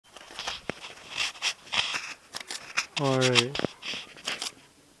Alright,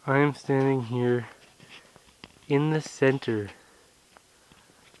 I am standing here in the center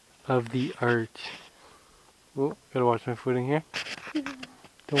of the arch. Oh, gotta watch my footing here.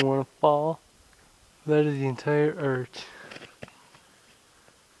 Don't want to fall. That is the entire arch.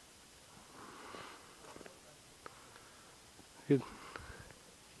 Good.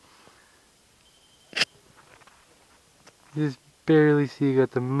 You just barely see you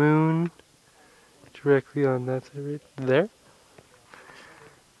got the moon directly on that side right there.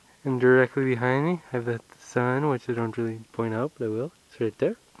 And directly behind me, I have the sun, which I don't really point out, but I will. It's right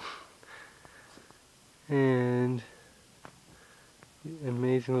there. And the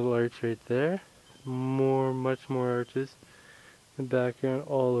amazing little arch right there. Much more arches. The background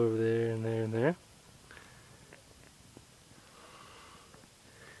all over there and there and there.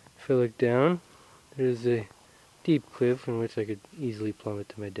 If I look down, there's a deep cliff in which I could easily plummet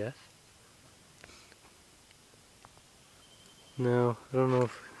to my death. Now, I don't know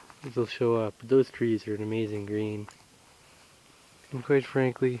if it'll show up, but those trees are an amazing green. And quite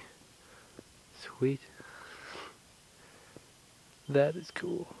frankly, sweet. That is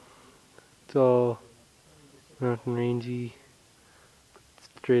cool. It's all mountain rangy,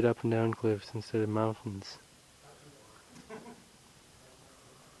 straight up and down cliffs instead of mountains. If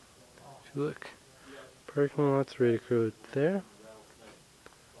you look, parking lot's right across there.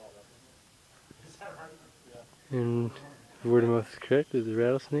 And if word of mouth is correct, there's a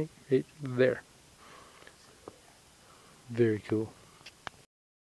rattlesnake right there. Very cool.